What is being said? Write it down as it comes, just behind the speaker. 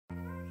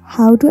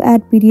How to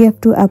add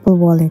PDF to Apple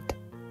Wallet.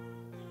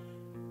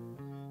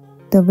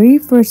 The very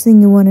first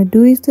thing you want to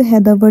do is to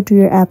head over to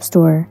your App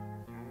Store.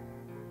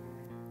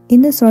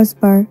 In the search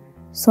bar,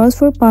 search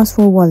for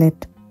Pass4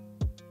 Wallet.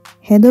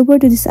 Head over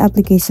to this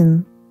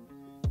application.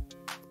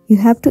 You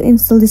have to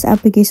install this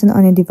application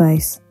on a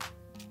device.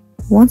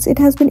 Once it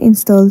has been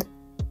installed,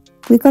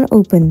 click on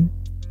Open.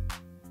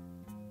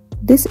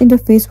 This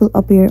interface will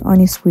appear on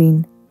your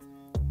screen.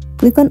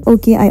 Click on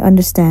OK, I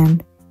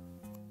understand.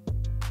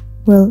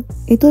 Well,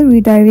 it will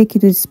redirect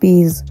you to this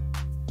page.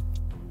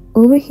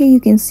 Over here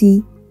you can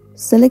see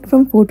Select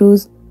from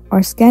Photos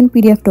or Scan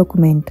PDF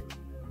document.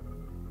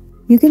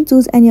 You can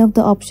choose any of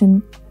the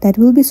options that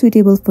will be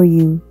suitable for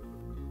you.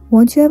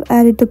 Once you have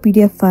added the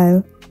PDF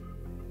file,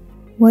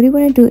 what you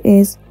want to do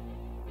is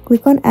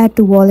click on Add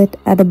to Wallet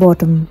at the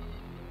bottom.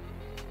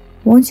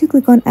 Once you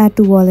click on Add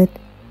to Wallet,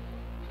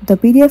 the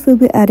PDF will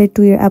be added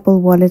to your Apple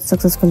Wallet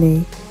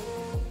successfully,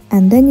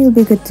 and then you'll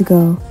be good to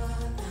go.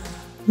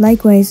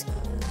 Likewise,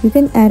 you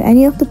can add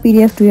any of the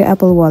PDF to your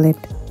Apple Wallet.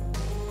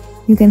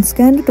 You can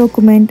scan the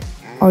document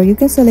or you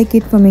can select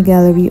it from a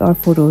gallery or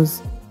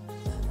photos.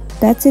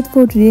 That's it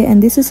for today,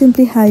 and this is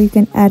simply how you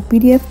can add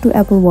PDF to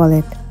Apple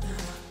Wallet.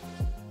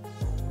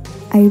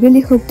 I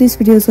really hope this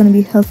video is going to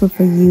be helpful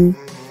for you.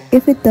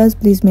 If it does,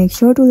 please make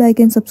sure to like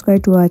and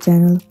subscribe to our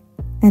channel.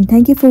 And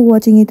thank you for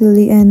watching it till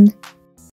the end.